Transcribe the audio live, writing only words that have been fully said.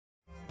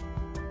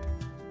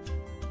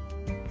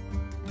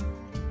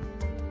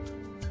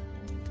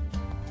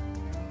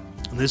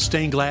In this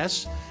stained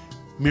glass,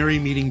 Mary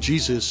meeting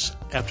Jesus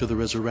after the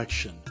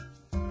resurrection.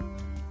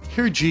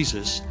 Here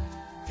Jesus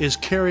is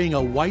carrying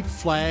a white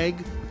flag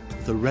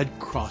with a red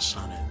cross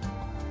on it.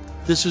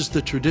 This is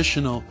the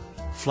traditional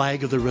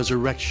flag of the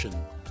resurrection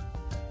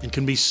and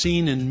can be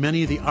seen in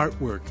many of the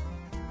artwork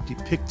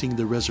depicting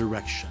the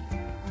resurrection.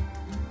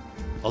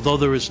 Although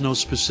there is no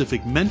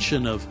specific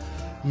mention of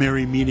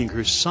Mary meeting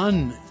her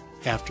son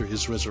after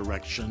his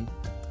resurrection,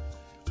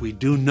 we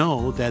do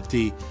know that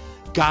the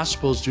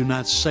Gospels do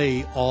not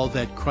say all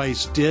that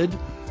Christ did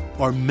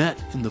or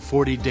met in the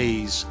 40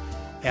 days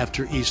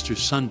after Easter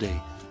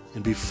Sunday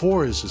and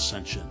before his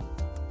ascension.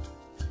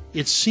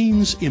 It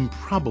seems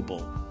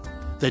improbable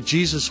that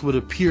Jesus would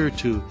appear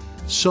to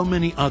so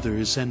many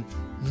others and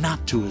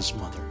not to his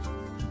mother.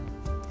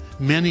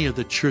 Many of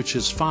the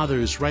church's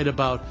fathers write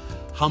about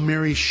how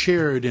Mary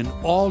shared in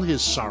all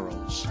his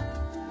sorrows.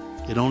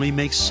 It only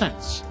makes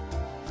sense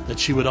that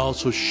she would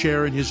also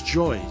share in his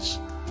joys,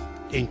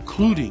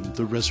 including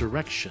the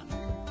resurrection.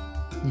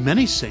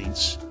 Many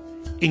saints,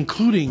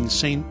 including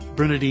Saint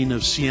Bernardine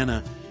of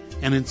Siena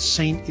and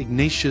Saint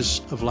Ignatius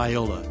of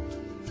Loyola,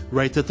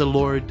 write that the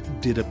Lord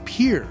did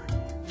appear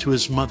to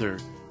his mother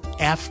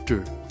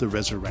after the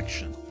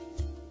resurrection.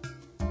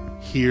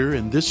 Here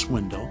in this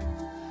window,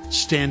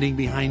 standing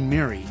behind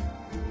Mary,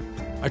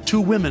 are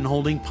two women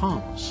holding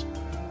palms,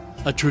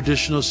 a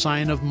traditional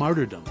sign of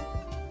martyrdom.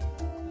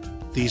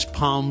 These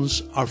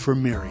palms are for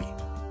Mary,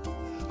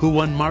 who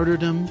won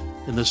martyrdom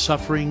in the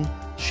suffering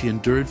she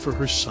endured for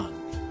her son.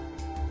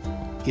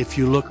 If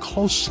you look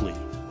closely,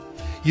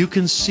 you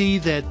can see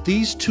that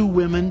these two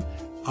women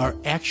are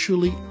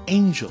actually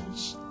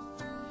angels.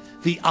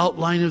 The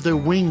outline of their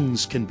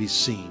wings can be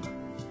seen,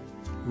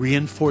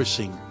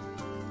 reinforcing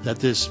that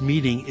this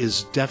meeting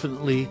is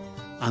definitely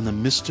on the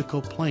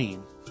mystical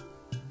plane,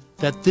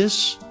 that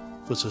this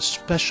was a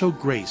special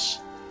grace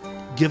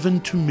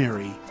given to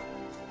Mary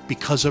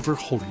because of her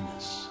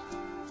holiness.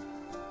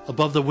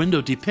 Above the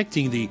window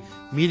depicting the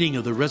meeting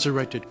of the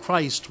resurrected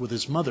Christ with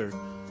his mother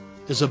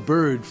is a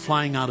bird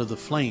flying out of the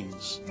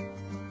flames.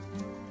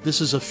 This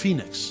is a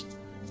phoenix,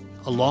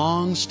 a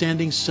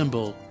long-standing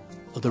symbol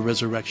of the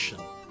resurrection.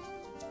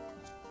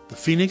 The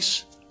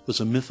phoenix was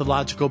a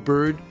mythological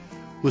bird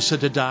who was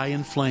said to die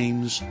in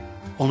flames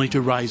only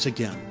to rise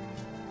again.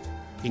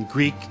 In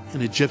Greek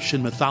and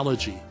Egyptian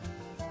mythology,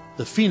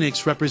 the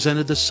phoenix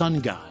represented the sun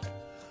god,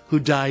 who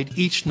died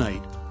each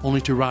night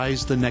only to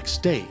rise the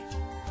next day.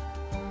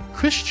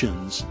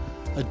 Christians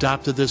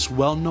adopted this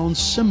well-known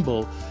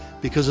symbol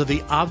because of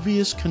the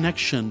obvious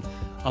connection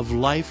of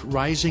life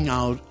rising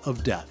out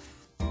of death.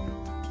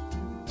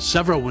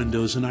 Several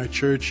windows in our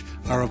church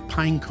are of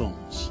pine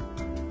cones.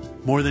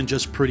 More than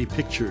just pretty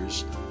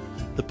pictures,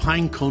 the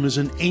pine cone is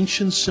an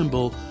ancient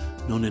symbol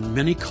known in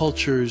many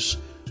cultures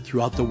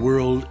throughout the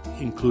world,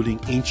 including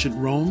ancient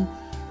Rome,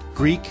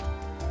 Greek,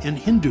 and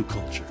Hindu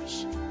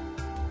cultures.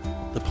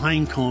 The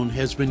pine cone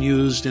has been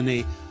used in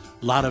a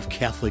lot of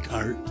Catholic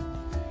art,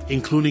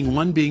 including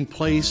one being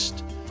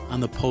placed on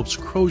the Pope's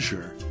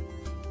crozier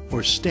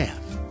or staff.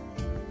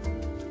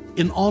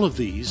 In all of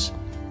these,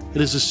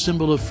 it is a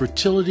symbol of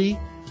fertility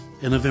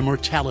and of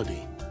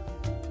immortality.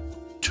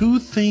 Two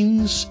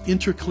things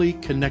intricately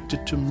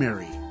connected to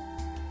Mary.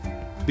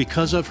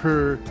 Because of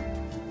her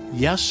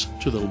yes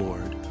to the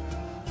Lord,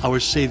 our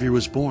Savior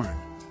was born,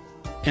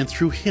 and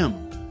through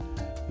him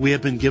we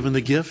have been given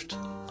the gift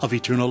of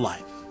eternal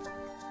life.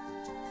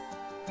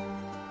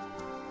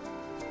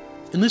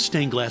 In this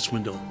stained glass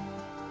window,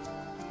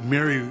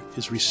 Mary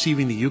is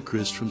receiving the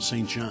Eucharist from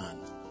St. John.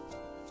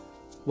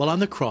 While on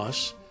the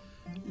cross,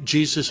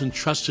 Jesus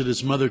entrusted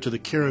his mother to the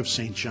care of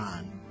St.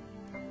 John.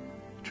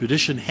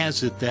 Tradition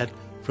has it that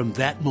from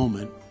that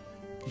moment,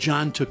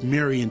 John took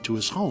Mary into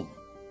his home.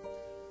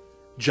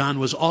 John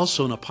was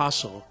also an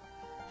apostle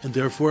and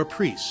therefore a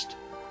priest.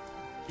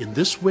 In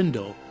this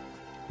window,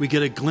 we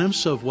get a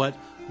glimpse of what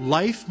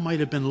life might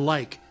have been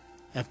like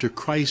after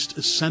Christ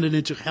ascended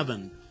into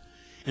heaven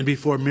and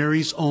before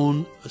Mary's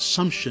own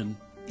assumption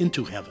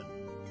into heaven.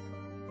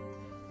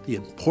 The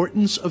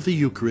importance of the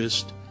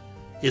Eucharist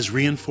is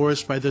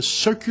reinforced by the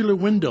circular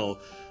window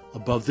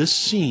above this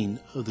scene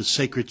of the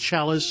sacred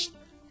chalice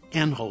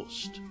and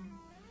host.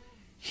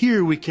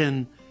 Here we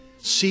can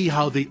see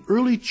how the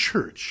early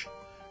church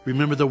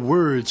remembered the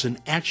words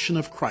and action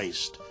of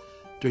Christ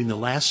during the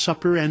Last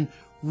Supper and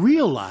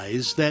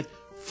realize that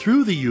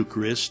through the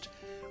Eucharist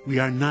we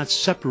are not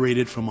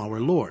separated from our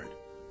Lord.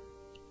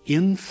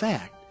 In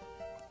fact,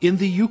 in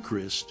the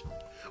Eucharist,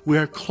 we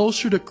are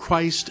closer to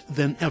Christ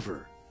than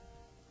ever.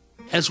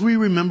 As we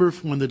remember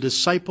from when the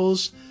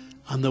disciples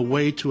on the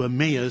way to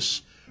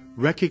Emmaus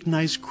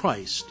recognized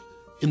Christ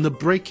in the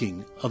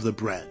breaking of the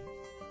bread.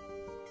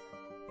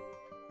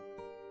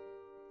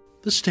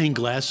 The stained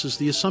glass is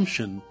the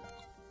Assumption.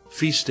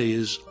 Feast day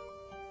is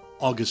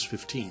August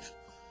 15th.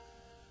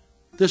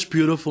 This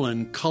beautiful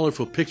and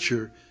colorful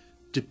picture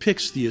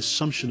depicts the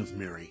Assumption of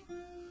Mary.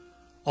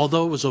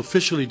 Although it was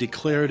officially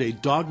declared a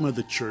dogma of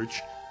the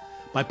Church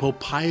by Pope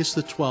Pius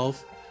XII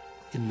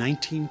in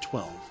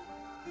 1912,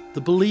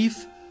 the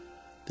belief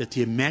that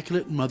the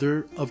Immaculate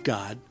Mother of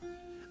God,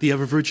 the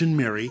Ever-Virgin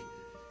Mary,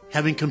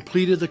 having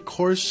completed the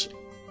course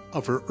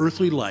of her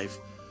earthly life,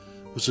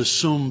 was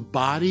assumed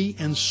body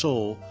and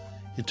soul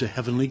into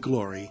heavenly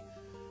glory,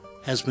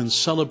 has been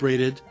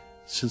celebrated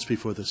since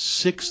before the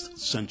 6th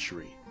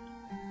century.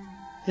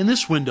 In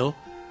this window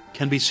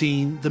can be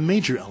seen the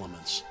major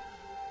elements: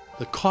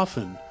 the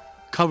coffin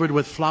covered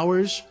with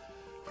flowers,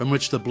 from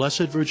which the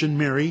Blessed Virgin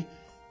Mary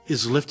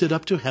is lifted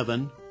up to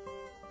heaven,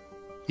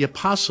 the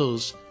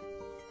apostles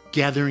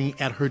gathering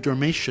at her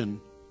dormition,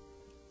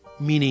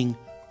 meaning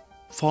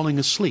falling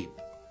asleep,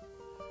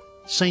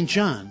 St.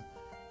 John,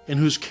 in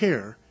whose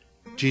care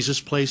Jesus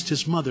placed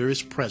his mother,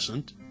 is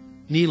present,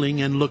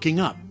 kneeling and looking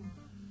up.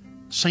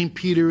 St.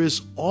 Peter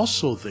is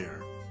also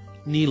there,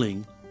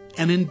 kneeling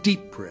and in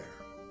deep prayer.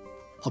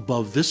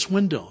 Above this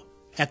window,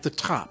 at the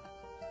top,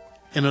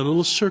 in a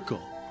little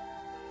circle,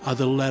 are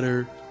the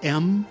letter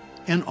M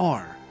and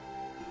R,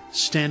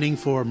 standing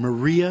for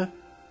Maria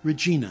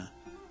Regina,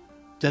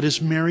 that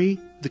is Mary,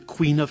 the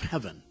Queen of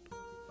Heaven.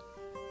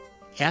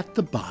 At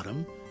the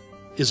bottom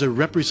is a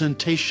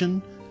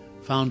representation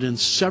found in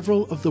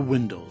several of the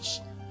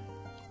windows,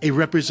 a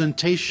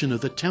representation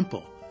of the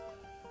temple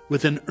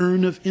with an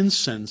urn of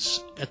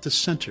incense at the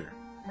center.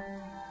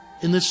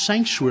 In the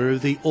sanctuary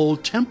of the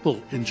old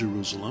temple in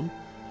Jerusalem,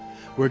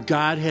 where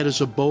God had his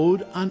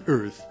abode on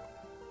earth,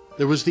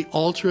 there was the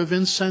altar of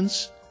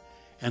incense,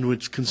 and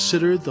which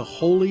considered the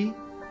Holy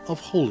of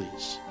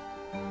Holies.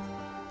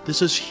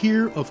 This is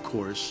here, of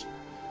course,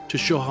 to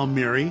show how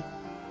Mary,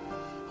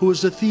 who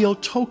was the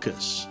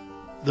Theotokos,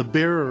 the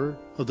bearer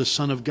of the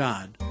Son of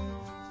God,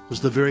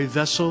 was the very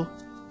vessel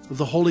of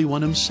the Holy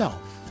One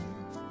himself.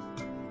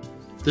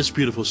 This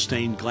beautiful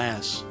stained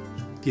glass,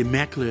 the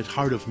Immaculate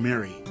Heart of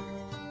Mary.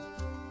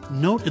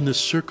 Note in the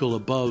circle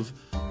above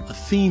a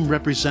theme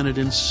represented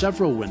in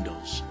several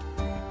windows: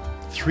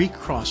 3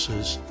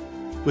 crosses,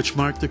 which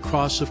mark the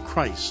cross of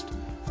Christ,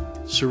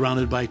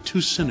 surrounded by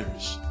 2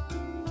 sinners,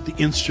 the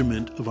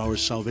instrument of our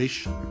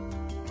salvation.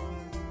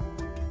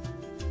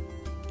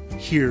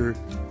 Here,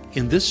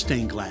 in this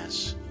stained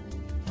glass,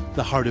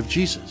 the heart of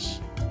Jesus.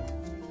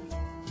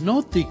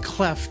 Note the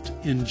cleft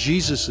in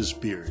Jesus'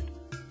 beard.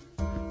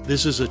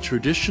 This is a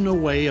traditional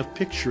way of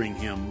picturing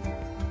him,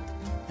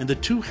 and the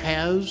 2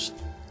 halves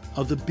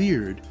of the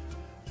beard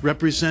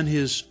represent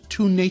his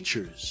 2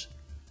 natures,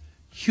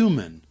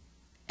 human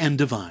and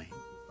divine.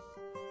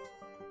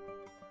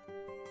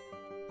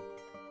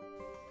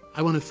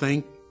 I want to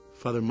thank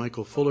Father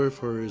Michael Fuller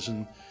for his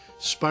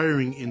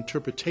inspiring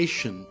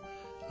interpretation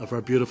of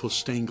our beautiful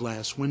stained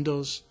glass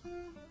windows.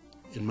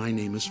 And my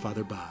name is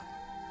Father Bob.